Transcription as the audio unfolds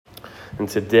And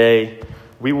today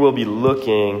we will be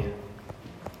looking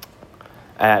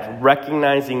at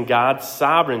recognizing God's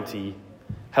sovereignty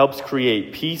helps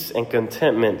create peace and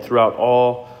contentment throughout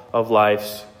all of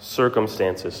life's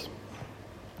circumstances.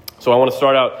 So I want to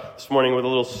start out this morning with a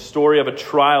little story of a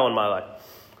trial in my life.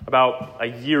 About a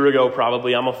year ago,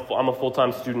 probably, I'm a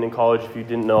full-time student in college. If you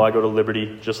didn't know, I go to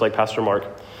Liberty, just like Pastor Mark.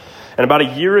 And about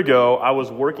a year ago, I was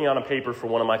working on a paper for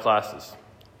one of my classes.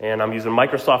 And I'm using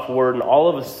Microsoft Word, and all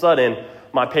of a sudden,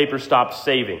 my paper stopped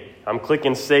saving. I'm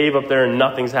clicking save up there, and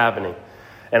nothing's happening.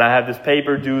 And I have this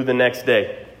paper due the next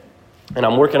day. And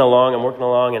I'm working along,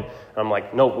 and I'm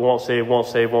like, nope, it won't save.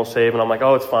 And I'm like,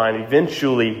 oh, it's fine.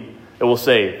 Eventually, it will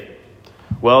save.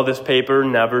 Well, this paper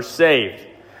never saved.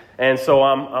 And so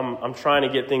I'm trying to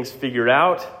get things figured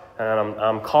out. And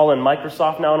I'm calling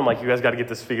Microsoft now, and I'm like, you guys got to get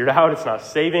this figured out. It's not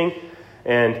saving.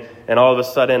 And all of a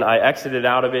sudden, I exited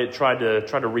out of it, tried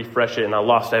to refresh it, and I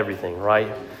lost everything,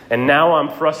 right? And now I'm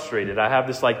frustrated. I have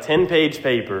this 10-page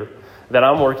paper that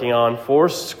I'm working on for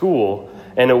school,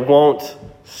 and it won't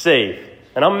save.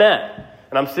 And I'm mad.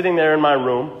 And I'm sitting there in my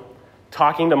room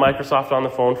talking to Microsoft on the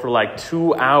phone for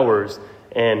 2 hours,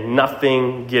 and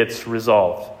nothing gets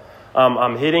resolved.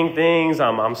 I'm hitting things.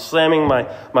 I'm slamming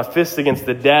my fist against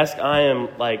the desk. I am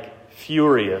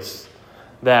furious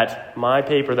that my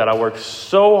paper that I worked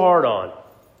so hard on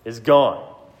is gone.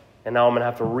 And now I'm going to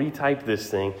have to retype this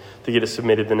thing to get it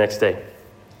submitted the next day.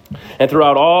 And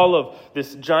throughout all of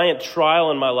this giant trial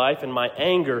in my life and my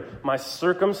anger, my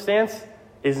circumstance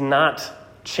is not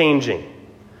changing.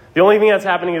 The only thing that's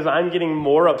happening is I'm getting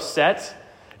more upset,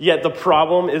 yet the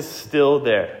problem is still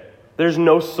there. There's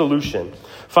no solution.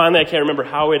 Finally, I can't remember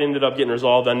how it ended up getting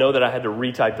resolved. I know that I had to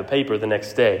retype the paper the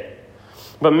next day.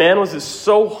 But man, was it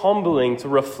so humbling to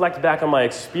reflect back on my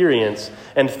experience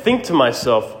and think to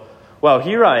myself, wow,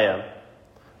 here I am,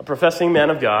 a professing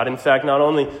man of God. In fact, not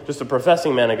only just a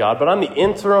professing man of God, but I'm the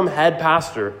interim head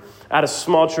pastor at a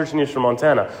small church in Eastern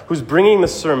Montana who's bringing the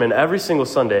sermon every single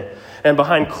Sunday. And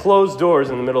behind closed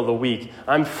doors in the middle of the week,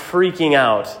 I'm freaking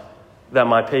out that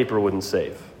my paper wouldn't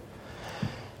save.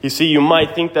 You see, you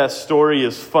might think that story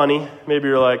is funny. Maybe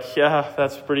you're like, yeah,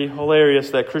 that's pretty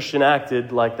hilarious that Christian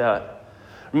acted like that.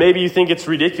 Maybe you think it's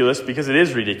ridiculous because it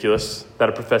is ridiculous that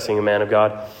a professing man of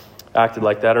God acted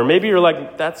like that. Or maybe you're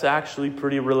like, that's actually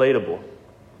pretty relatable.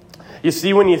 You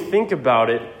see, when you think about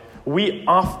it, we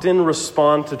often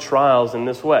respond to trials in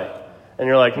this way. And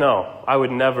you're like, no, I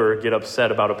would never get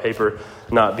upset about a paper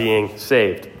not being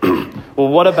saved. Well,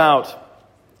 what about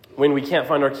when we can't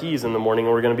find our keys in the morning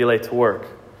and we're going to be late to work?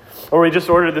 Or we just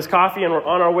ordered this coffee and we're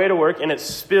on our way to work and it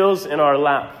spills in our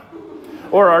lap.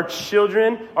 Or our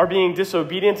children are being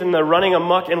disobedient and they're running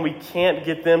amok and we can't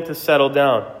get them to settle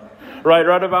down. Right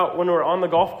about when we're on the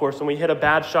golf course and we hit a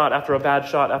bad shot after a bad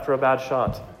shot after a bad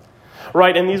shot.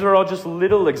 Right, and these are all just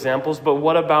little examples, but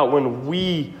what about when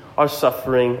we are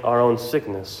suffering our own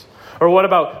sickness? Or what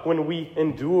about when we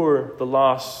endure the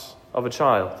loss of a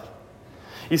child?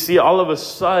 You see, all of a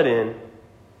sudden,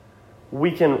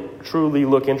 we can truly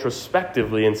look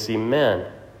introspectively and see, man,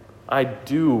 I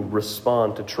do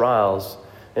respond to trials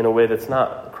in a way that's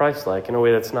not Christ-like, in a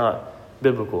way that's not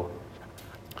biblical.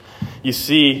 You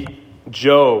see,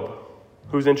 Job,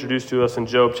 who's introduced to us in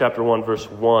Job chapter 1, verse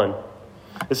 1,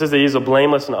 it says that he's a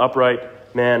blameless and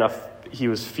upright man. He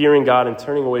was fearing God and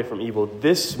turning away from evil.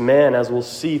 This man, as we'll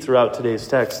see throughout today's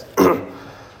text,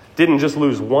 didn't just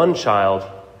lose one child,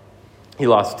 he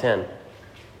lost 10.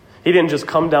 He didn't just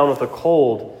come down with a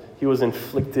cold, he was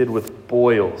inflicted with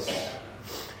boils.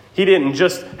 He didn't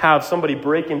just have somebody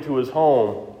break into his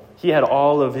home, he had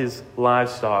all of his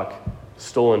livestock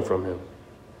stolen from him.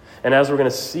 And as we're going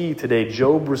to see today,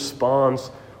 Job responds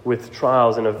with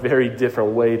trials in a very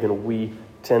different way than we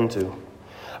tend to.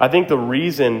 I think the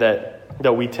reason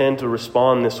that we tend to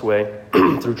respond this way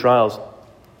through trials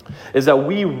is that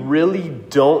we really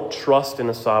don't trust in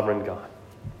a sovereign God.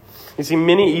 You see,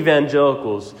 many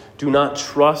evangelicals do not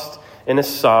trust in a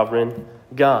sovereign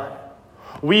God.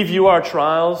 We view our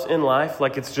trials in life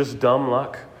like it's just dumb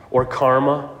luck or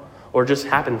karma or just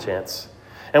happen chance.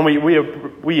 And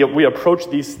we approach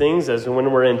these things as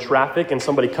when we're in traffic and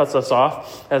somebody cuts us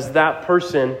off, as that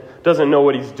person doesn't know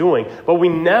what he's doing. But we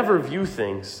never view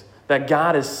things that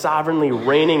God is sovereignly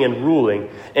reigning and ruling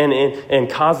and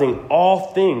causing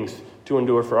all things to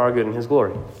endure for our good and his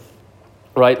glory.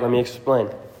 Right? Let me explain.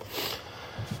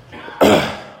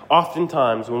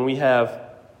 Oftentimes when we have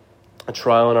a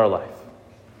trial in our life,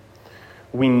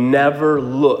 we never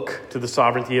look to the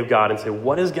sovereignty of God and say,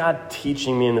 what is God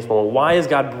teaching me in this moment? Why is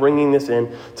God bringing this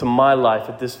in to my life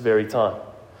at this very time?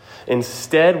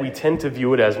 Instead, we tend to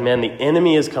view it as, man, the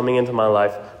enemy is coming into my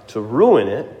life to ruin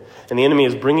it. And the enemy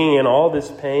is bringing in all this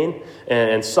pain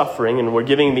and suffering, and we're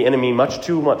giving the enemy much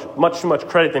too much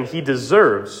credit than he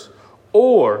deserves.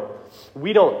 Or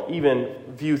we don't even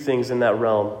view things in that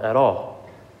realm at all.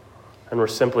 And we're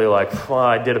simply like, well,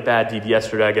 I did a bad deed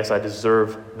yesterday, I guess I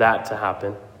deserve that to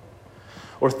happen.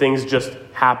 Or things just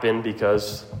happen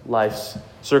because life's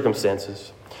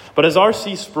circumstances. But as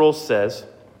R.C. Sproul says,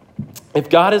 if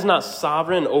God is not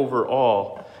sovereign over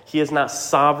all, he is not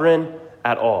sovereign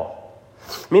at all.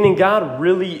 Meaning God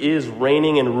really is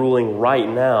reigning and ruling right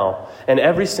now. And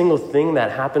every single thing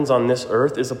that happens on this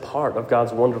earth is a part of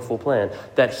God's wonderful plan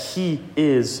that he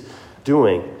is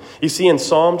doing. You see, in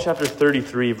Psalm chapter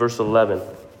 33, verse 11,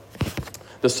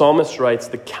 the psalmist writes,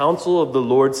 "The counsel of the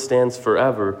Lord stands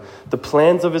forever, the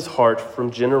plans of his heart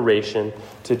from generation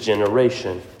to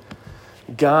generation."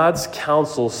 God's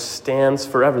counsel stands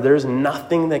forever. There is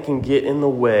nothing that can get in the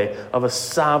way of a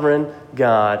sovereign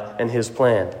God and his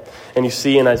plan. And you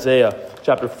see in Isaiah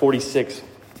chapter 46,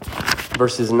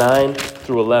 verses 9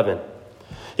 through 11.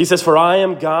 He says, "For I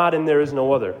am God and there is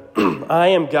no other. I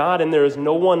am God and there is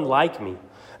no one like me,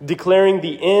 declaring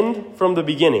the end from the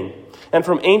beginning, and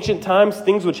from ancient times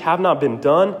things which have not been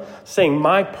done, saying,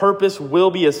 my purpose will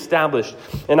be established,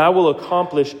 and I will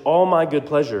accomplish all my good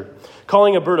pleasure.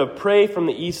 Calling a bird of prey from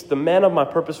the east, the man of my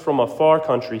purpose from a far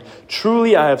country.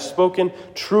 Truly I have spoken,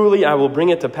 truly I will bring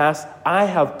it to pass. I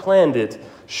have planned it,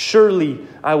 surely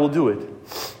I will do it."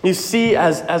 You see,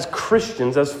 as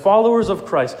Christians, as followers of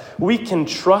Christ, we can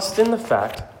trust in the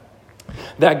fact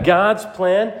that God's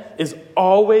plan is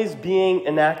always being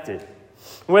enacted.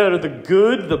 Whether the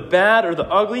good, the bad, or the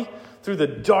ugly, through the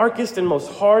darkest and most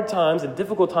hard times and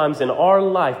difficult times in our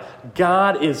life,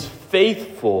 God is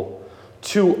faithful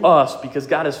to us because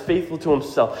God is faithful to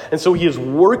himself. And so he is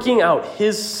working out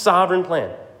his sovereign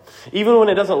plan. Even when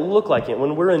it doesn't look like it,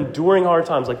 when we're enduring hard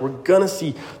times, like we're going to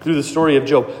see through the story of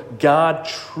Job, God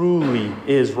truly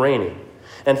is reigning.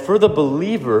 And for the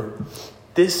believer,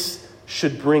 this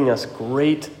should bring us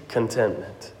great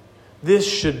contentment. This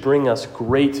should bring us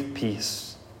great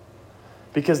peace.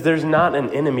 Because there's not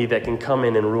an enemy that can come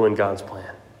in and ruin God's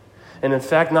plan. And in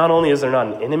fact, not only is there not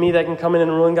an enemy that can come in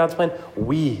and ruin God's plan,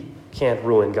 we can't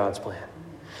ruin God's plan.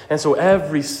 And so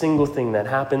every single thing that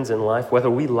happens in life, whether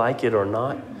we like it or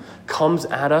not, comes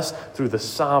at us through the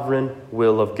sovereign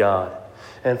will of God.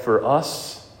 And for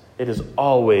us, it is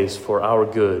always for our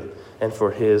good and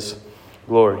for his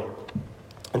glory.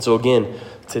 And so again,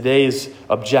 today's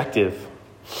objective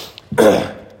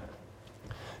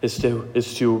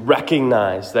is to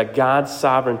recognize that God's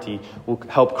sovereignty will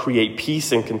help create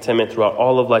peace and contentment throughout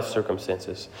all of life's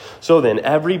circumstances. So then,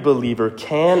 every believer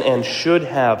can and should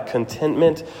have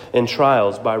contentment in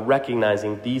trials by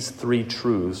recognizing these three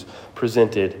truths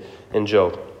presented in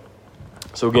Job.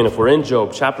 So again, if we're in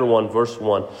Job chapter 1, verse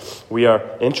 1, we are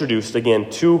introduced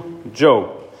again to Job.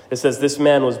 It says, "This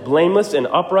man was blameless and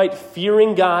upright,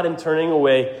 fearing God and turning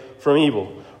away from evil."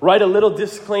 Write a little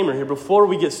disclaimer here before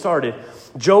we get started.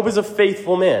 Job is a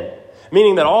faithful man,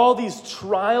 meaning that all these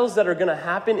trials that are going to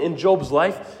happen in Job's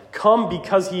life come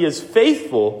because he is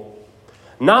faithful,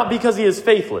 not because he is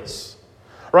faithless.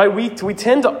 Right? We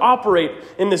tend to operate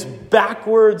in this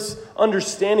backwards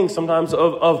understanding sometimes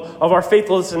of our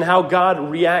faithfulness and how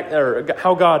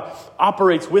how God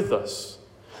operates with us.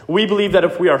 We believe that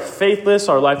if we are faithless,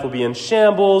 our life will be in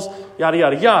shambles, yada,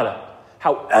 yada, yada.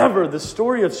 However, the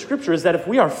story of Scripture is that if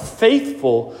we are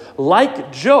faithful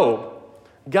like Job,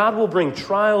 God will bring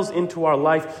trials into our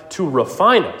life to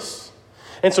refine us.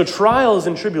 And so trials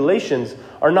and tribulations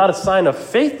are not a sign of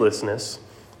faithlessness.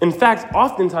 In fact,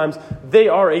 oftentimes, they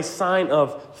are a sign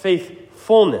of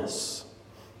faithfulness.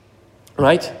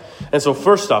 Right? And so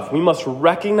first off, we must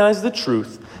recognize the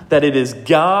truth that it is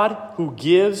God who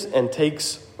gives and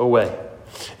takes away.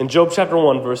 In Job chapter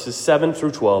 1, verses 7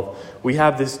 through 12, we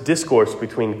have this discourse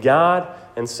between God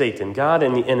and Satan, God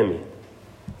and the enemy.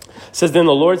 It says, "Then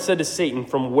the Lord said to Satan,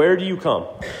 'From where do you come?'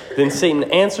 Then Satan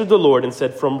answered the Lord and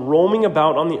said, 'From roaming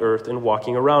about on the earth and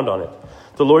walking around on it.'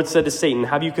 The Lord said to Satan,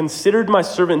 'Have you considered my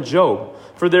servant Job?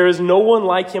 For there is no one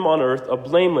like him on earth, a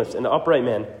blameless and upright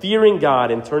man, fearing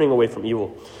God and turning away from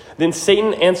evil.' Then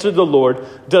Satan answered the Lord,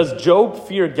 'Does Job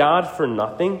fear God for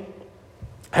nothing?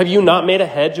 Have you not made a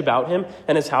hedge about him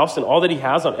and his house and all that he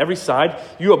has on every side?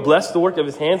 You have blessed the work of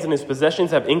his hands, and his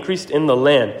possessions have increased in the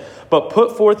land. But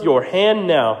put forth your hand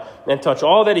now and touch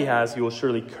all that he has. He will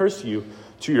surely curse you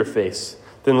to your face.'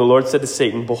 Then the Lord said to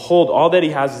Satan, 'Behold, all that he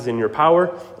has is in your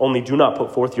power. Only do not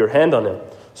put forth your hand on him.'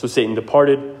 So Satan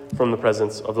departed from the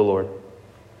presence of the Lord."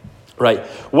 Right.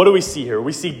 What do we see here?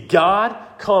 We see God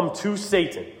come to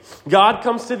Satan. God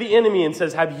comes to the enemy and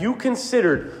says, "Have you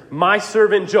considered my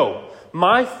servant Job?"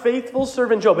 my faithful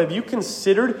servant Job, have you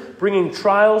considered bringing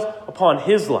trials upon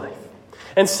his life?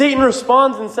 And Satan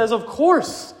responds and says, of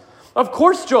course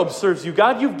Job serves you,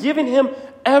 God. You've given him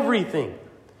everything.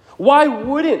 Why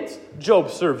wouldn't Job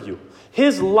serve you?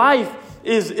 His life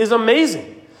is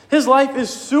amazing. His life is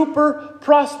super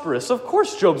prosperous. Of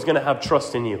course Job's going to have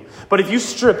trust in you. But if you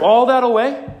strip all that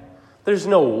away, there's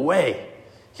no way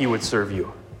he would serve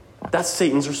you. That's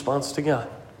Satan's response to God.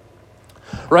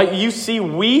 Right? You see,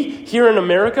 we here in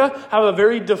America have a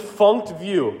very defunct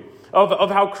view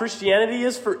of how Christianity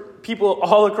is for people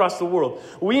all across the world.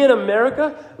 We in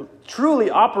America truly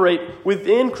operate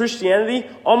within Christianity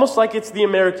almost like it's the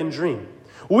American dream.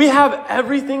 We have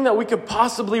everything that we could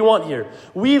possibly want here.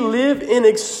 We live in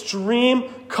extreme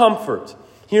comfort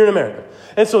here in America.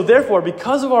 And so therefore,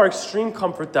 because of our extreme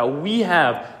comfort that we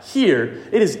have here,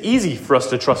 it is easy for us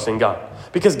to trust in God.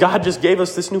 Because God just gave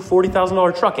us this new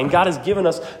 $40,000 truck, and God has given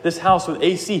us this house with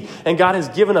AC, and God has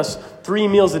given us 3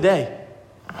 meals a day.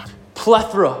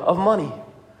 Plethora of money.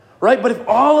 Right? But if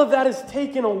all of that is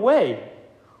taken away,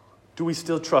 do we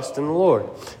still trust in the Lord?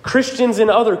 Christians in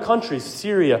other countries,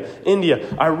 Syria,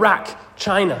 India, Iraq,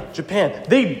 China, Japan,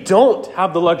 they don't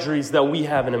have the luxuries that we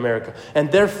have in America.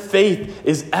 And their faith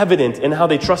is evident in how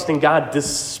they trust in God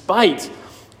despite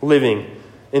living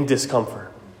in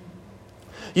discomfort.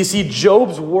 You see,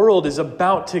 Job's world is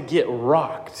about to get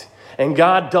rocked. And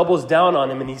God doubles down on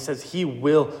him and he says, he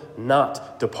will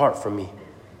not depart from me.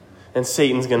 And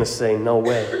Satan's going to say, no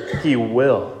way, he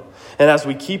will. And as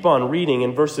we keep on reading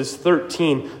in verses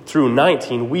 13 through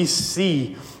 19, we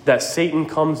see that Satan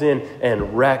comes in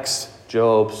and wrecks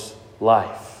Job's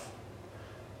life.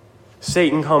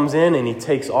 Satan comes in and he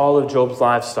takes all of Job's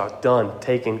livestock, done,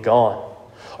 taken, gone.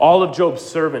 All of Job's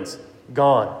servants,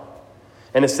 gone.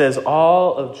 And it says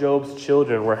all of Job's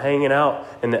children were hanging out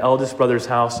in the eldest brother's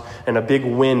house, and a big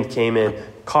wind came in,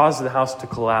 caused the house to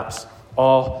collapse.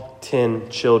 All 10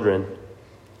 children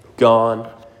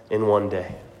gone in one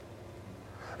day.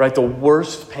 Right? The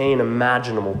worst pain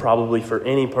imaginable probably for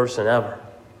any person ever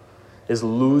is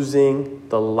losing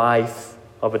the life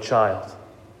of a child.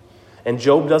 And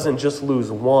Job doesn't just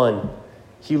lose one,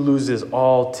 he loses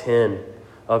all 10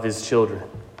 of his children.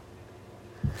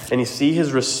 And you see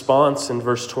his response in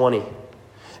verse 20.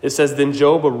 It says, then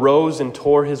Job arose and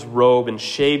tore his robe and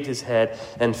shaved his head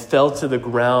and fell to the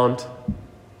ground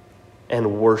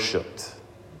and worshipped.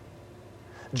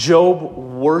 Job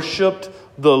worshipped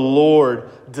the Lord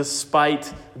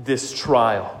despite this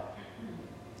trial.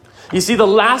 You see, the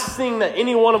last thing that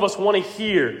any one of us want to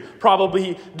hear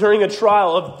probably during a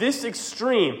trial of this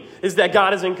extreme is that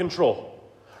God is in control.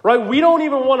 Right? We don't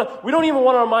even want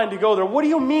our mind to go there. What do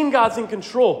you mean God's in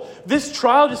control? This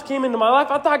trial just came into my life.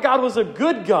 I thought God was a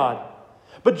good God.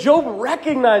 But Job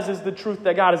recognizes the truth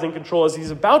that God is in control, as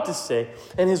he's about to say,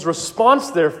 and his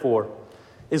response, therefore,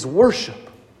 is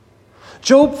worship.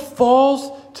 Job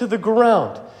falls to the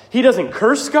ground. He doesn't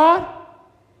curse God.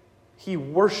 He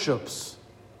worships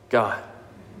God.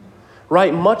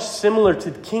 Right? Much similar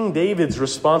to King David's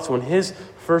response when his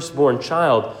firstborn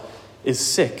child is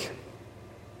sick.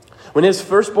 When his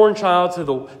firstborn child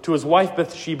to his wife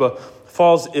Bathsheba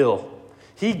falls ill,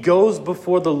 he goes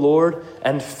before the Lord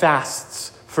and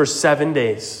fasts for 7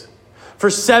 days. For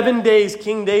 7 days,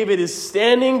 King David is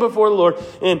standing before the Lord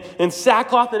in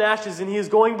sackcloth and ashes, and he is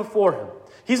going before him.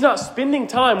 He's not spending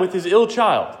time with his ill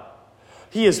child.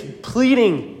 He is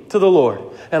pleading to the Lord.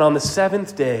 And on the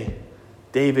 7th day,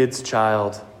 David's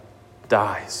child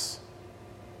dies.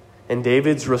 And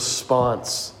David's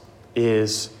response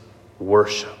is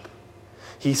worship.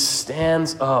 He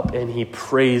stands up and he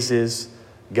praises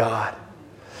God.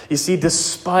 You see,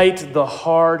 despite the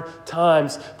hard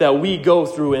times that we go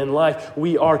through in life,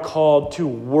 we are called to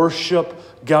worship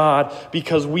God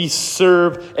because we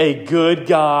serve a good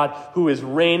God who is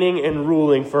reigning and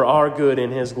ruling for our good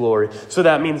in his glory. So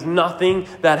that means nothing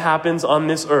that happens on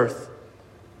this earth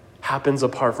happens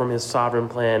apart from his sovereign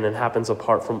plan and happens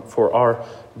apart from for our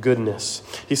goodness.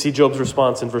 You see Job's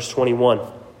response in verse 21.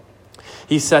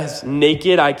 He says,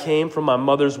 naked I came from my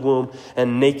mother's womb,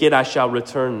 and naked I shall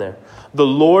return there. The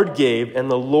Lord gave,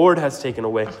 and the Lord has taken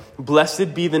away.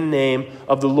 Blessed be the name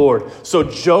of the Lord. So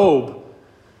Job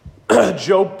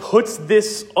puts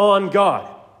this on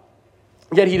God.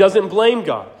 Yet he doesn't blame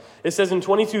God. It says in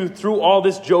 22, through all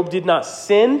this, Job did not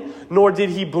sin, nor did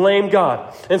he blame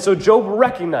God. And so Job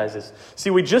recognizes.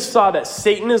 See, we just saw that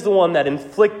Satan is the one that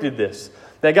inflicted this.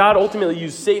 That God ultimately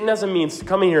used Satan as a means to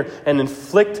come in here and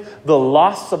inflict the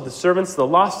loss of the servants, the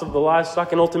loss of the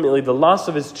livestock, and ultimately the loss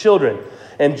of his children.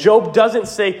 And Job doesn't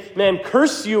say, man,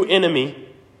 curse you, enemy.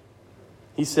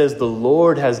 He says, the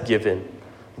Lord has given,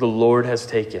 the Lord has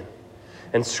taken.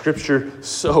 And Scripture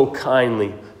so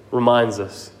kindly reminds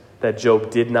us that Job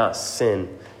did not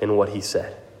sin in what he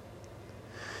said.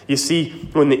 You see,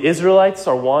 when the Israelites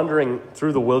are wandering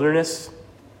through the wilderness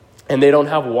and they don't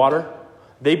have water,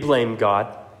 they blame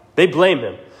God. They blame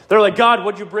him. They're like, God,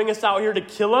 would you bring us out here to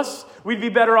kill us? We'd be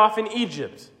better off in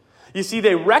Egypt. You see,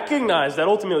 they recognized that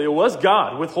ultimately it was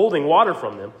God withholding water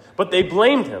from them, but they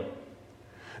blamed him.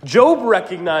 Job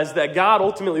recognized that God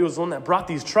ultimately was the one that brought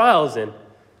these trials in,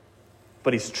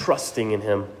 but he's trusting in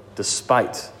him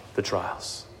despite the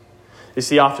trials. You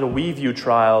see, often we view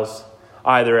trials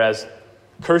either as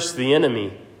curse the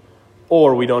enemy,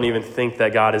 or we don't even think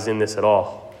that God is in this at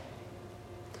all.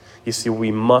 You see,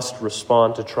 we must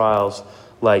respond to trials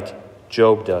like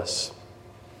Job does.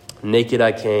 Naked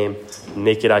I came,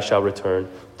 naked I shall return.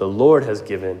 The Lord has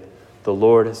given, the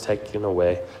Lord has taken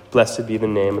away. Blessed be the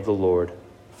name of the Lord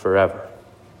forever.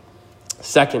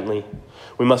 Secondly,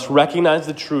 we must recognize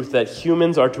the truth that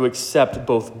humans are to accept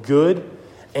both good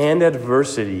and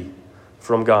adversity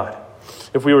from God.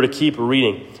 If we were to keep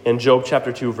reading in Job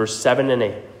chapter 2, verse 7 and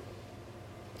 8,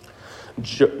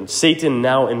 Satan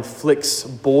now inflicts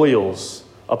boils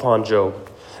upon Job.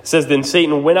 It says, then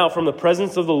Satan went out from the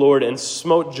presence of the Lord and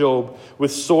smote Job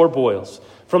with sore boils,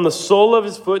 from the sole of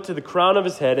his foot to the crown of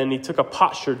his head, and he took a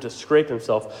potsherd to scrape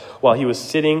himself while he was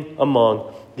sitting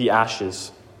among the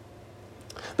ashes.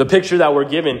 The picture that we're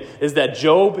given is that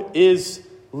Job is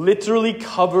literally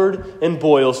covered in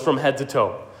boils from head to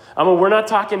toe. I mean, we're not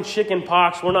talking chicken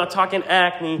pox, we're not talking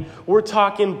acne, we're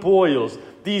talking boils.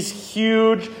 These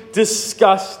huge,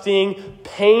 disgusting,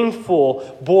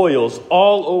 painful boils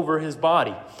all over his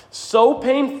body. So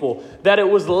painful that it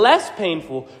was less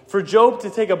painful for Job to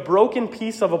take a broken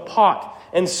piece of a pot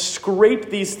and scrape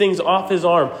these things off his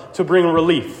arm to bring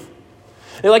relief.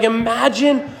 And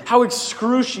imagine how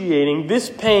excruciating this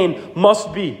pain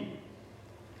must be.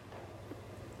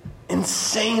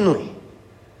 Insanely.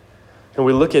 And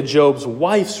we look at Job's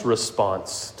wife's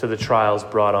response to the trials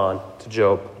brought on to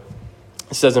Job.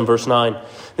 It says in verse 9,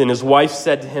 then his wife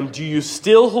said to him, do you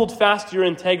still hold fast to your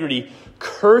integrity?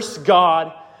 Curse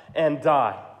God and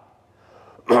die.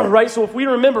 Right? So if we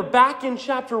remember back in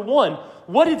chapter 1,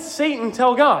 what did Satan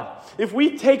tell God? If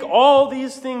we take all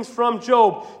these things from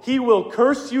Job, he will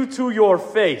curse you to your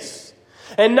face.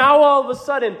 And now all of a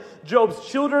sudden, Job's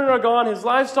children are gone, his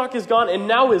livestock is gone, and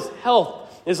now his health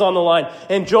is on the line.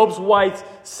 And Job's wife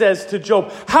says to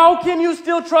Job, how can you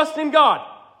still trust in God?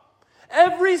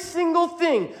 Every single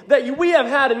thing that we have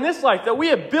had in this life, that we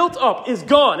have built up, is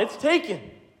gone. It's taken.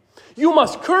 You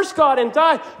must curse God and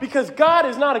die because God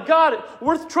is not a God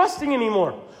worth trusting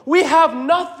anymore. We have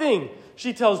nothing,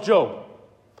 she tells Job.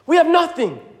 We have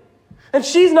nothing. And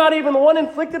she's not even the one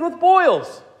inflicted with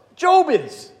boils. Job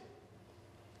is.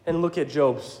 And look at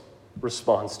Job's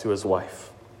response to his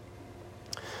wife.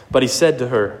 But he said to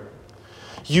her,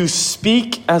 you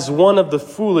speak as one of the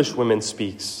foolish women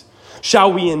speaks.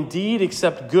 Shall we indeed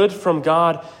accept good from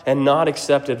God and not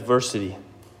accept adversity?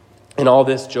 In all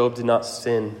this, Job did not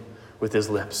sin with his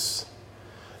lips.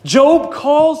 Job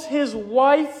calls his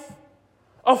wife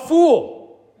a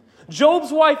fool.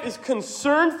 Job's wife is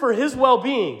concerned for his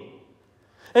well-being.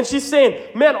 And she's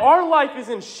saying, man, our life is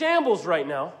in shambles right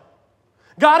now.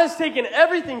 God has taken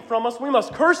everything from us. We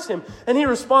must curse him. And he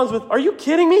responds with, are you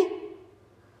kidding me?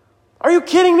 Are you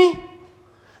kidding me?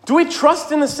 Do we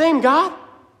trust in the same God?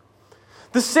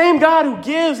 The same God who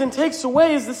gives and takes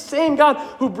away is the same God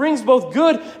who brings both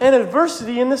good and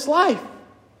adversity in this life.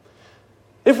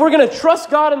 If we're going to trust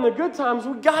God in the good times,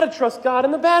 we've got to trust God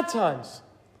in the bad times.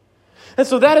 And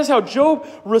so that is how Job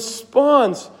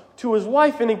responds to his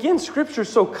wife. And again, Scripture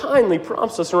so kindly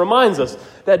prompts us and reminds us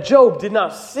that Job did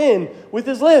not sin with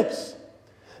his lips.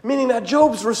 Meaning that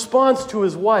Job's response to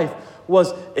his wife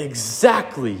was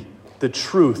exactly the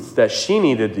truth that she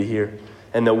needed to hear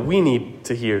and that we need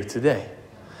to hear today.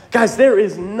 Guys, there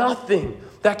is nothing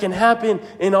that can happen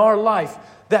in our life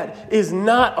that is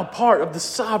not a part of the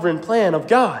sovereign plan of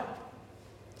God.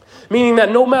 Meaning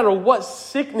that no matter what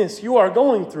sickness you are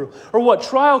going through, or what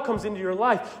trial comes into your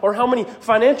life, or how many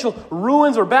financial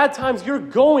ruins or bad times you're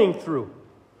going through,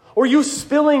 or you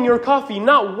spilling your coffee,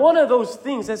 not one of those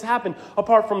things has happened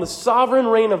apart from the sovereign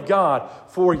reign of God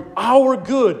for our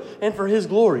good and for His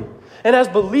glory. And as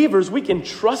believers, we can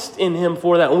trust in Him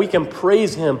for that, and we can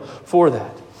praise Him for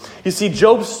that. You see,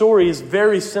 Job's story is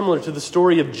very similar to the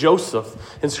story of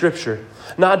Joseph in Scripture.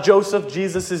 Not Joseph,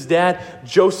 Jesus' dad,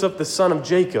 Joseph, the son of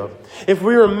Jacob. If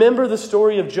we remember the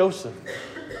story of Joseph,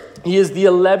 he is the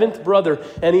 11th brother,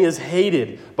 and he is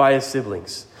hated by his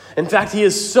siblings. In fact, he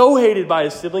is so hated by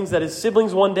his siblings that his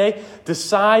siblings one day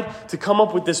decide to come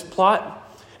up with this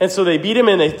plot. And so they beat him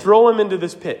and they throw him into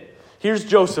this pit. Here's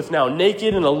Joseph now,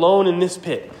 naked and alone in this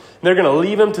pit. They're going to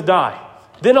leave him to die.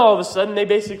 Then all of a sudden, they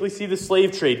basically see the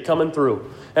slave trade coming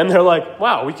through. And they're like,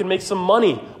 wow, we can make some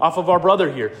money off of our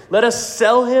brother here. Let us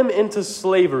sell him into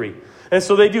slavery. And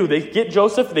so they do. They get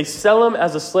Joseph, they sell him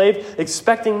as a slave,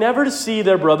 expecting never to see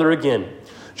their brother again.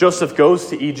 Joseph goes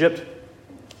to Egypt,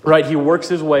 right? He works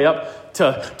his way up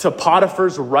to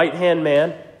Potiphar's right-hand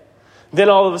man. Then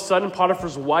all of a sudden,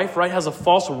 Potiphar's wife, right, has a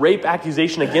false rape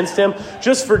accusation against him,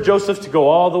 just for Joseph to go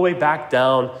all the way back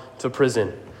down to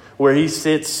prison, where he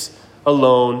sits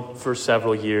alone for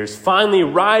several years, finally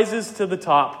rises to the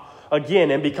top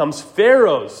again and becomes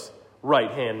Pharaoh's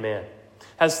right-hand man,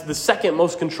 has the second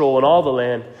most control in all the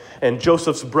land. And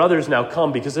Joseph's brothers now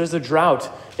come because there's a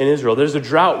drought in Israel. There's a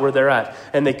drought where they're at.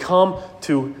 And they come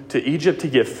to Egypt to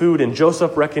get food, and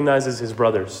Joseph recognizes his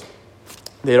brothers.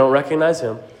 They don't recognize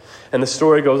him. And the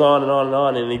story goes on and on and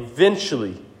on. And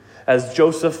eventually, as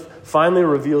Joseph finally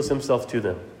reveals himself to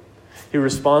them, he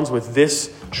responds with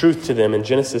this truth to them in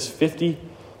Genesis 50,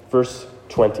 verse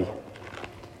 20.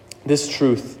 This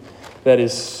truth that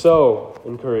is so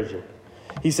encouraging.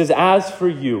 He says, as for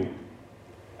you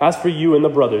and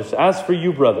the brothers, as for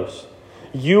you, brothers,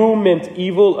 you meant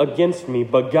evil against me,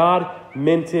 but God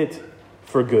meant it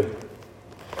for good.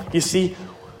 You see,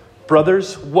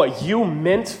 brothers, what you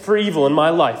meant for evil in my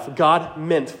life, God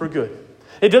meant for good.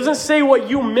 It doesn't say what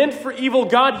you meant for evil,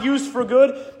 God used for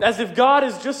good, as if God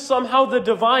is just somehow the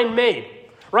divine maid,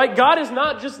 right? God is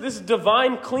not just this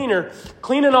divine cleaner,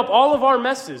 cleaning up all of our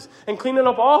messes and cleaning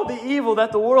up all the evil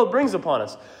that the world brings upon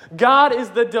us. God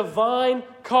is the divine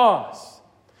cause.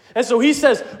 And so he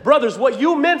says, brothers, what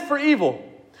you meant for evil,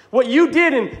 what you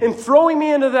did in throwing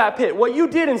me into that pit, what you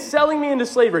did in selling me into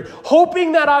slavery,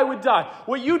 hoping that I would die,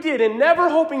 what you did in never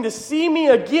hoping to see me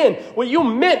again, what you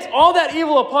meant, all that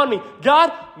evil upon me,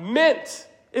 God meant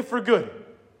it for good.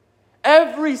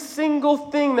 Every single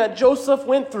thing that Joseph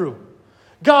went through,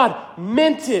 God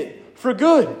meant it for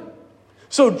good.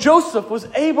 So Joseph was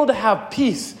able to have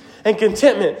peace and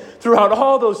contentment throughout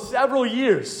all those several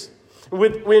years.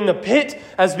 In the pit,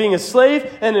 as being a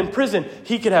slave, and in prison,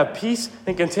 he could have peace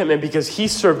and contentment because he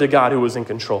served a God who was in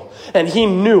control. And he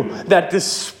knew that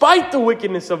despite the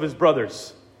wickedness of his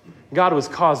brothers, God was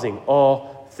causing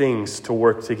all things to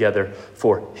work together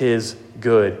for his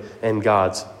good and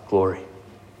God's glory.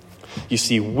 You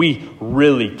see, we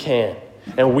really can,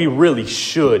 and we really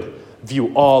should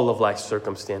view all of life's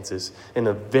circumstances in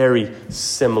a very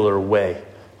similar way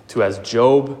to as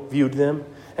Job viewed them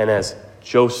and as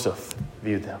Joseph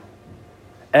viewed them.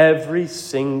 Every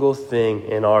single thing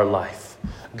in our life,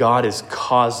 God is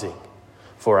causing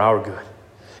for our good.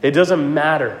 It doesn't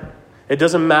matter. It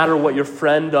doesn't matter what your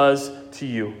friend does to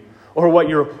you, or what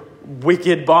your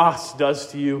wicked boss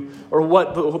does to you, or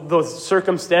what the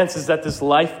circumstances that this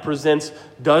life presents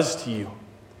does to you.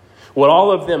 What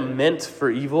all of them meant for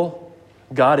evil,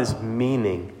 God is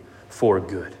meaning for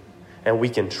good. And we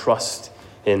can trust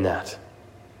in that.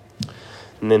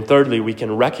 And then thirdly, we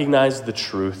can recognize the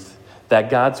truth that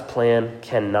God's plan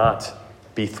cannot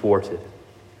be thwarted.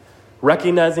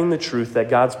 Recognizing the truth that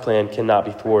God's plan cannot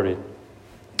be thwarted.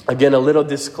 Again, a little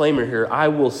disclaimer here. I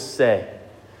will say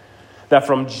that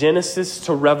from Genesis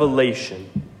to Revelation,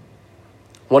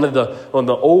 one of the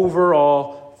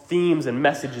overall themes and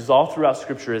messages all throughout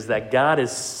Scripture is that God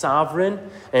is sovereign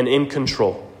and in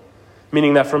control.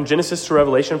 Meaning that from Genesis to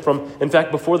Revelation, in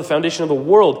fact, before the foundation of the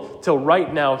world till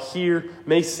right now, here,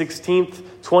 May 16th,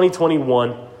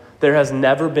 2021, there has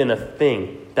never been a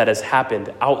thing that has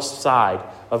happened outside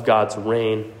of God's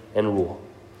reign and rule.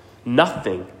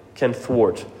 Nothing can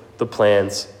thwart the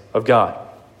plans of God.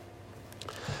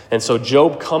 And so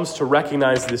Job comes to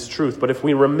recognize this truth. But if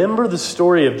we remember the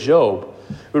story of Job,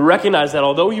 we recognize that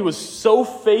although he was so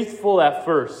faithful at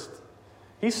first,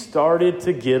 he started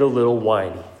to get a little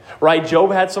whiny. Right?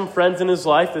 Job had some friends in his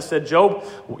life that said, Job,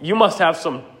 you must have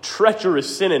some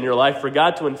treacherous sin in your life for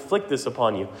God to inflict this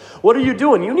upon you. What are you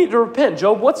doing? You need to repent.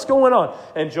 Job, what's going on?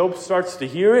 And Job starts to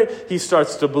hear it. He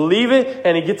starts to believe it.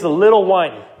 And he gets a little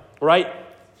whiny. Right?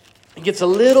 He gets a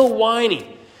little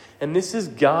whiny. And this is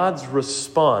God's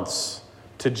response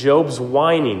to Job's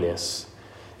whininess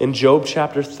in Job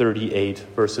chapter 38,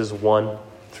 verses 1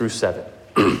 through 7.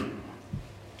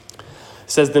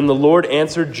 It says, Then the Lord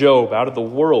answered Job out of the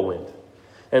whirlwind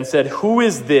and said, Who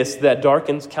is this that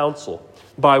darkens counsel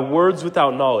by words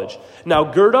without knowledge? Now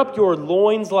gird up your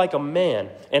loins like a man,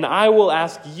 and I will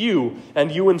ask you,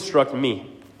 and you instruct me.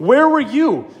 Where were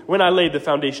you when I laid the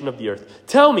foundation of the earth?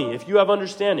 Tell me if you have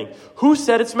understanding. Who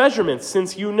set its measurements,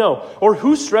 since you know? Or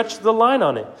who stretched the line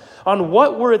on it? On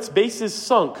what were its bases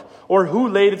sunk? Or who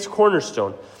laid its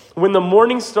cornerstone? when the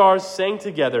morning stars sang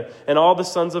together and all the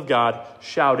sons of God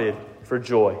shouted for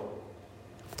joy.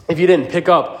 If you didn't pick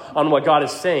up on what God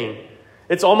is saying,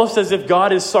 it's almost as if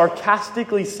God is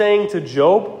sarcastically saying to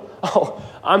Job, "Oh,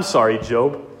 I'm sorry,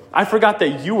 Job. I forgot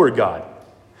that you were God.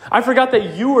 I forgot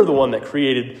that you were the one that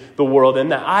created the world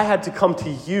and that I had to come to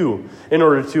you in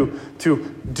order to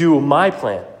do my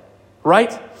plan."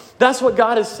 Right? That's what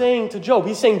God is saying to Job.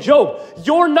 He's saying, Job,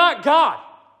 you're not God.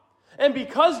 And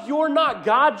because you're not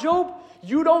God, Job,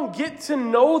 you don't get to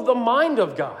know the mind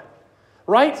of God.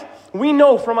 Right? We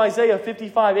know from Isaiah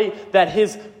 55:8 that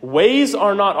his ways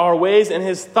are not our ways and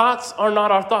his thoughts are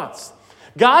not our thoughts.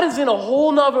 God is in a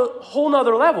whole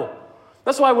nother level.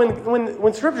 That's why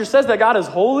when Scripture says that God is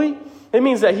holy, it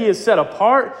means that he is set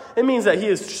apart. It means that he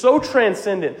is so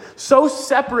transcendent, so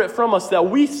separate from us that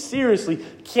we seriously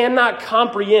cannot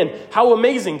comprehend how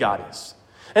amazing God is.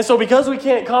 And so because we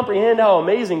can't comprehend how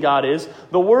amazing God is,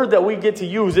 the word that we get to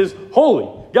use is holy.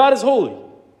 God is holy.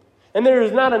 And there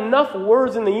is not enough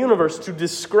words in the universe to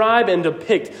describe and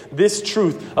depict this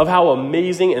truth of how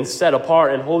amazing and set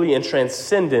apart and holy and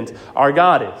transcendent our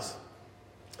God is.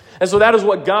 And so that is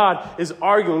what God is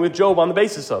arguing with Job on the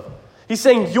basis of. He's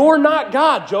saying, you're not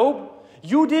God, Job.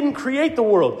 You didn't create the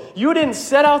world. You didn't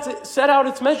set out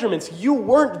its measurements. You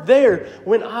weren't there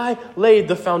when I laid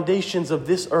the foundations of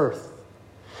this earth.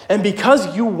 And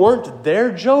because you weren't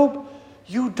there, Job,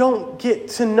 you don't get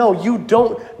to know. You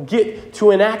don't get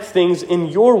to enact things in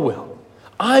your will.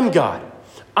 I'm God.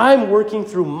 I'm working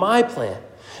through my plan.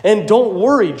 And don't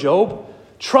worry, Job.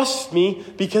 Trust me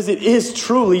because it is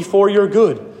truly for your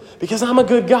good. Because I'm a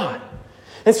good God.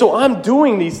 And so I'm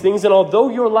doing these things. And although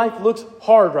your life looks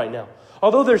hard right now,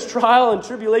 although there's trial and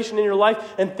tribulation in your life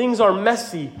and things are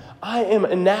messy, I am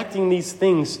enacting these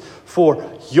things for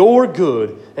your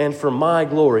good and for my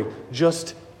glory.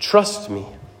 Just trust me.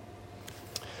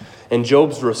 And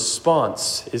Job's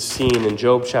response is seen in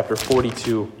Job chapter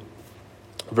 42,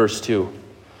 verse 2.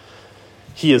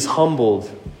 He is humbled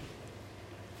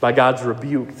by God's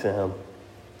rebuke to him.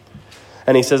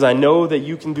 And he says, I know that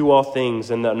you can do all things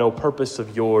and that no purpose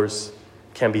of yours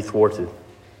can be thwarted.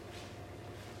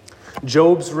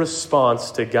 Job's response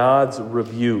to God's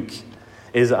rebuke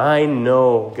is, I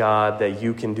know, God, that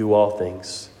you can do all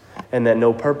things and that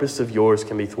no purpose of yours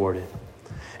can be thwarted.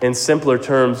 In simpler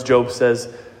terms, Job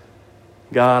says,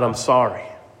 God, I'm sorry.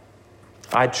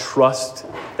 I trust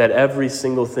that every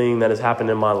single thing that has happened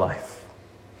in my life,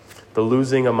 the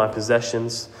losing of my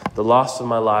possessions, the loss of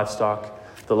my livestock,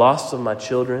 the loss of my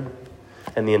children,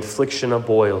 and the infliction of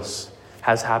boils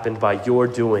has happened by your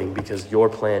doing because your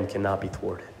plan cannot be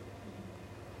thwarted.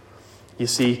 You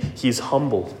see, he's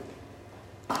humbled.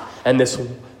 And this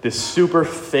super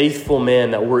faithful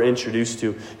man that we're introduced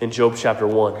to in Job chapter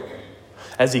 1,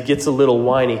 as he gets a little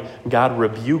whiny, God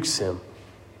rebukes him.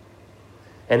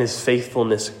 And his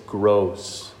faithfulness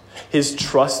grows. His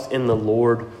trust in the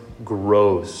Lord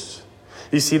grows.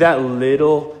 You see, that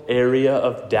little area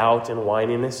of doubt and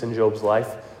whininess in Job's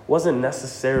life wasn't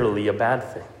necessarily a bad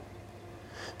thing.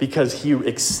 Because he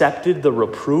accepted the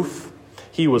reproof,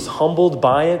 he was humbled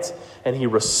by it, and he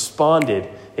responded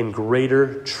in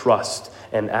greater trust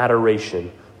and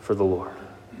adoration for the Lord.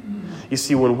 You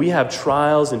see, when we have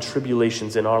trials and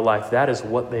tribulations in our life, that is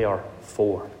what they are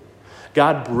for.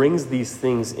 God brings these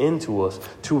things into us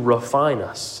to refine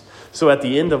us. So at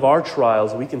the end of our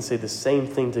trials, we can say the same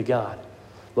thing to God.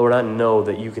 Lord, I know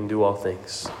that you can do all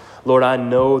things. Lord, I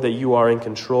know that you are in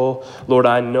control. Lord,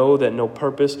 I know that no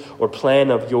purpose or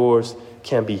plan of yours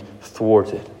can be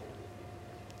thwarted.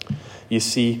 You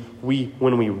see,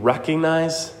 when we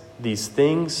recognize these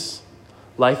things,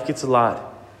 life gets a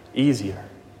lot easier.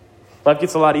 Life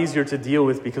gets a lot easier to deal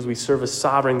with because we serve a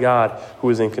sovereign God who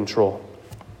is in control.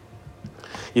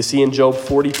 You see, in Job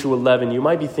 42:11, you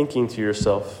might be thinking to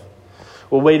yourself,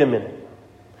 well, wait a minute.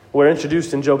 We're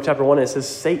introduced in Job chapter 1, and it says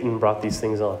Satan brought these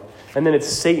things on. And then it's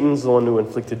Satan's the one who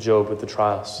inflicted Job with the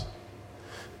trials.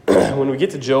 When we get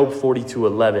to Job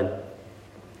 42:11,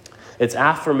 it's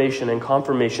affirmation and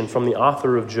confirmation from the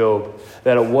author of Job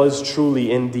that it was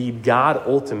truly indeed God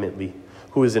ultimately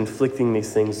who is inflicting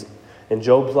these things in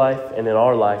Job's life and in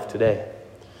our life today.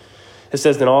 It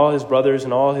says, then all his brothers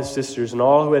and all his sisters and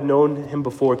all who had known him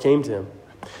before came to him.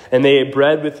 And they ate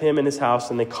bread with him in his house,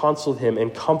 and they consoled him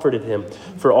and comforted him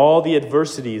for all the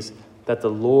adversities that the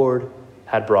Lord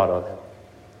had brought on him.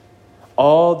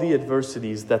 All the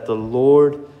adversities that the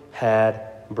Lord had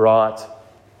brought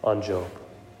on Job.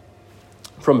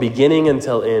 From beginning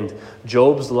until end,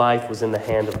 Job's life was in the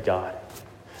hand of God.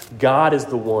 God is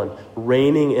the one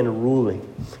reigning and ruling,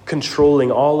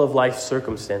 controlling all of life's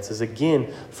circumstances,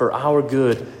 again, for our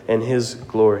good and his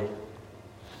glory.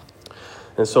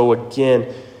 And so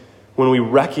again, when we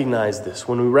recognize this,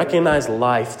 when we recognize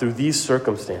life through these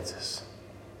circumstances,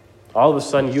 all of a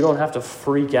sudden you don't have to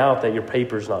freak out that your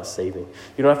paper's not saving.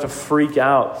 You don't have to freak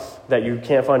out that you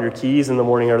can't find your keys in the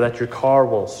morning or that your car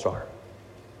won't start.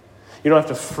 You don't have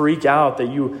to freak out that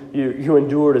you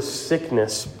endured a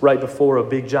sickness right before a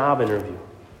big job interview,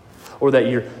 or that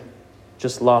you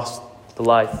just lost the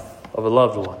life of a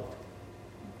loved one.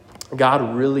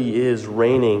 God really is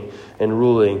reigning and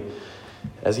ruling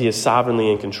as he is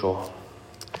sovereignly in control.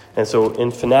 And so in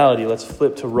finality, let's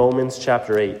flip to Romans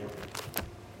chapter 8,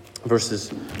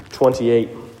 verses 28,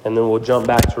 and then we'll jump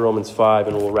back to Romans 5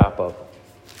 and we'll wrap up.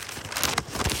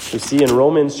 We see in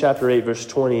Romans chapter 8, verse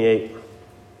 28,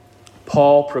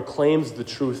 Paul proclaims the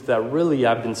truth that really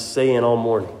I've been saying all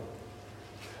morning,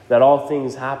 that all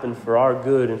things happen for our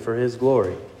good and for his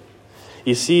glory.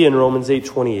 You see in Romans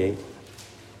 8:28,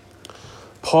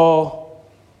 Paul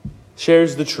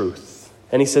shares the truth,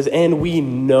 and he says, and we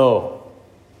know.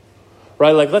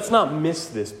 Right? Like, let's not miss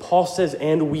this. Paul says,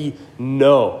 and we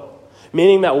know.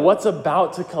 Meaning that what's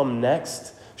about to come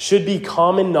next should be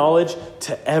common knowledge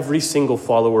to every single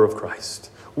follower of Christ.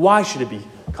 Why should it be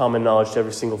common knowledge to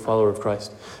every single follower of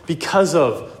Christ? Because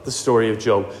of the story of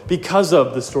Job, because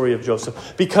of the story of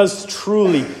Joseph, because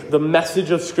truly the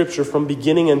message of Scripture from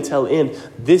beginning until end,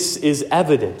 this is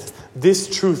evident.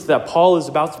 This truth that Paul is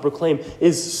about to proclaim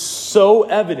is so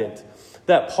evident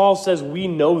that Paul says we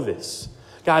know this.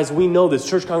 Guys, we know this.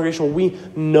 Church congregation, we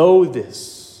know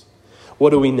this. What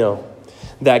do we know?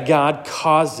 That God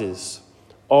causes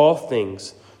all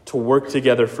things to work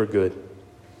together for good.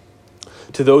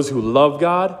 To those who love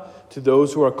God, to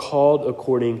those who are called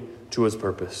according to his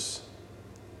purpose.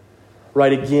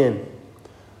 Right, again,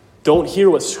 don't hear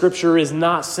what Scripture is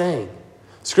not saying.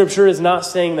 Scripture is not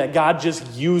saying that God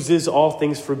just uses all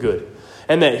things for good.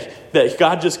 And that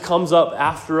God just comes up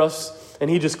after us and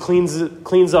he just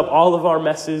cleans up all of our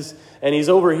messes. And he's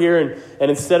over here and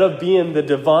instead of being the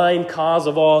divine cause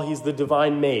of all, he's the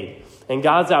divine made. And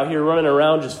God's out here running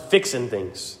around just fixing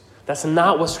things. That's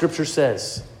not what Scripture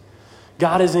says.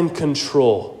 God is in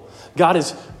control. God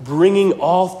is bringing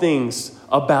all things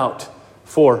about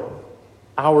for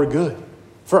our good.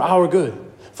 For our good.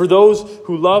 For those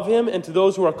who love him and to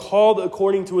those who are called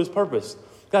according to his purpose.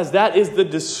 Guys, that is the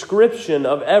description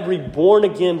of every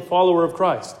born-again follower of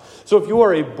Christ. So if you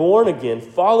are a born-again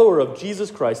follower of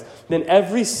Jesus Christ, then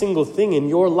every single thing in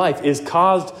your life is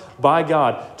caused by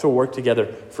God to work together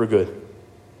for good.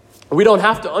 We don't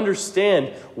have to understand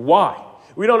why.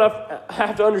 We don't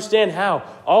have to understand how.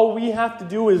 All we have to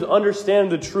do is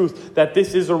understand the truth that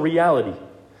this is a reality.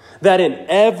 That in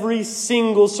every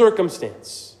single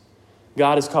circumstance,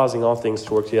 God is causing all things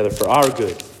to work together for our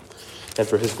good and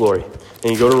for his glory.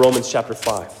 And you go to Romans chapter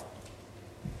 5.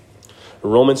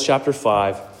 Romans chapter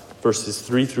 5, verses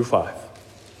 3 through 5.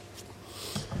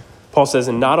 Paul says,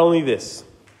 and not only this.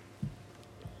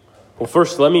 Well,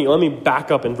 first, let me back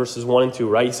up in verses 1 and 2,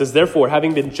 right? He says, therefore,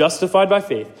 having been justified by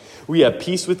faith, we have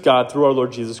peace with God through our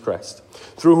Lord Jesus Christ,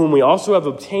 through whom we also have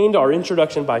obtained our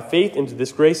introduction by faith into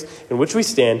this grace in which we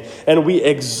stand, and we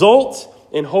exult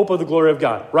in hope of the glory of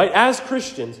God, right? As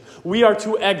Christians, we are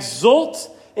to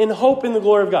exult in hope in the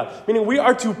glory of God. Meaning we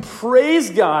are to praise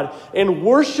God and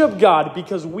worship God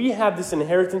because we have this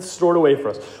inheritance stored away for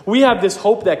us. We have this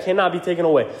hope that cannot be taken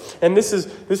away. And this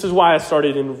is why I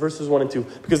started in verses 1 and 2.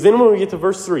 Because then when we get to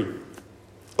verse 3,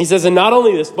 he says, and not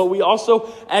only this, but we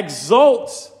also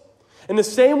exult in the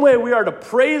same way we are to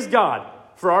praise God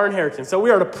for our inheritance. So we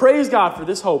are to praise God for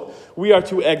this hope. We are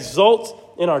to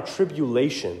exult in our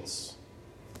tribulations,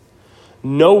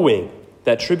 knowing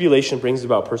that tribulation brings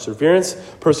about perseverance,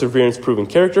 perseverance proven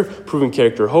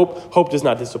character hope. Hope does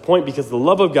not disappoint because the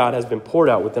love of God has been poured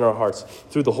out within our hearts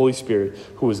through the Holy Spirit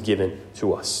who was given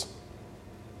to us.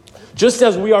 Just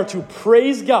as we are to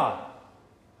praise God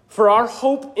for our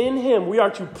hope in him, we are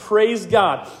to praise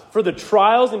God for the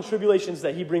trials and tribulations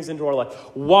that he brings into our life.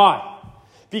 Why?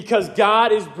 Because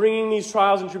God is bringing these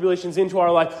trials and tribulations into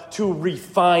our life to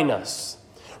refine us.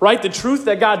 Right? The truth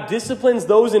that God disciplines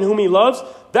those in whom he loves,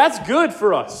 that's good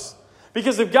for us.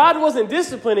 Because if God wasn't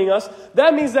disciplining us,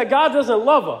 that means that God doesn't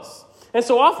love us. And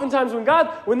so oftentimes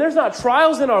when there's not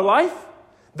trials in our life,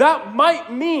 that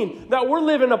might mean that we're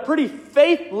living a pretty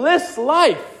faithless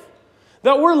life.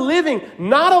 That we're living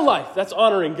not a life that's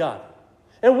honoring God.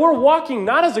 And we're walking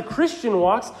not as a Christian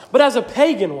walks, but as a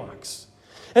pagan walks.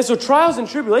 And so trials and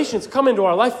tribulations come into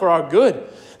our life for our good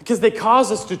because they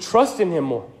cause us to trust in him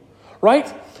more.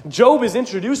 Right? Job is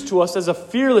introduced to us as a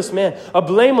fearless man, a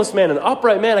blameless man, an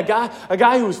upright man, a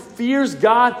guy who fears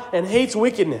God and hates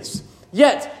wickedness.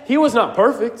 Yet, he was not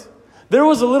perfect. There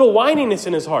was a little whininess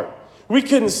in his heart. We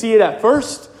couldn't see it at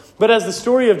first, but as the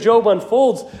story of Job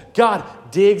unfolds, God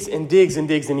digs and digs and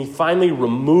digs, and he finally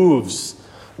removes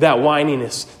that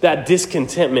whininess, that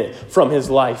discontentment from his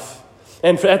life.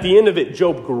 And at the end of it,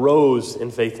 Job grows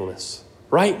in faithfulness,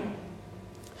 right?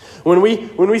 When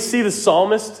we see the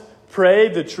psalmist pray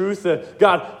the truth,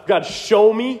 God,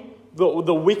 show me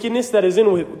the wickedness that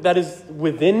is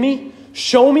within me.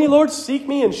 Show me, Lord, seek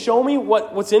me and show me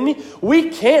what's in me. We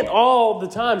can't all the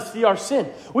time see our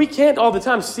sin. We can't all the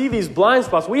time see these blind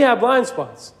spots. We have blind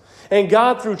spots. And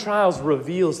God, through trials,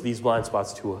 reveals these blind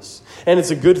spots to us. And it's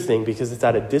a good thing because it's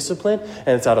out of discipline and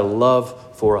it's out of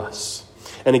love for us.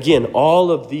 And again,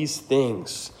 all of these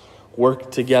things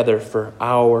work together for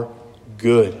our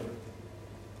good.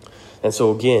 And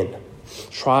so again,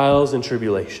 trials and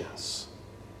tribulations.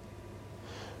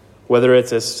 Whether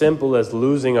it's as simple as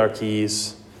losing our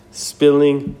keys,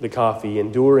 spilling the coffee,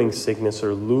 enduring sickness,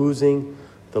 or losing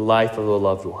the life of a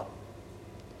loved one,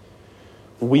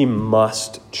 we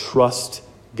must trust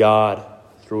God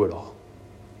through it all.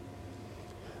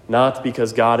 Not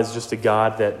because God is just a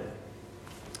God that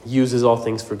uses all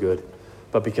things for good,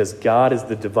 but because God is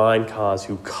the divine cause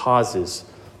who causes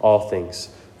all things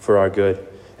for our good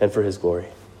and for his glory.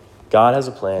 God has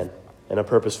a plan and a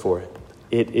purpose for it.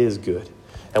 It is good.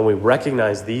 And we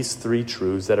recognize these three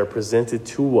truths that are presented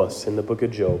to us in the book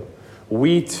of Job.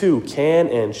 We too can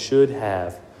and should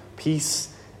have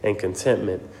peace and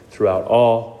contentment throughout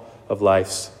all of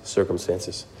life's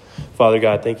circumstances. Father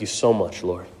God, thank you so much,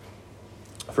 Lord,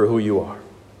 for who you are.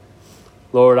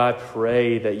 Lord, I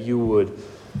pray that you would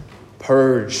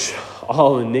purge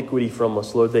all iniquity from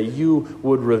us, Lord, that you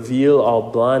would reveal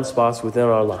all blind spots within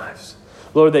our lives.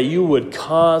 Lord, that you would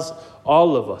cause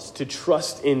all of us to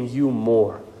trust in you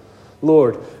more.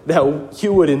 Lord, that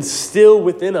you would instill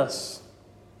within us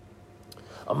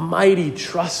a mighty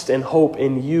trust and hope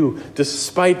in you,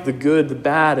 despite the good, the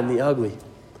bad, and the ugly.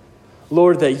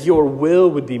 Lord, that your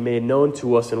will would be made known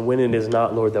to us, and when it is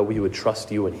not, Lord, that we would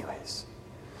trust you anyways.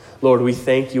 Lord, we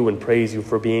thank you and praise you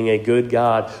for being a good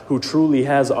God who truly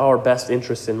has our best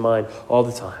interests in mind all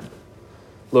the time.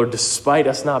 Lord, despite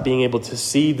us not being able to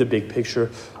see the big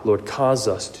picture, Lord, cause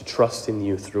us to trust in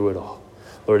you through it all.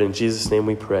 Lord, in Jesus' name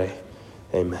we pray.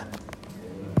 Amen.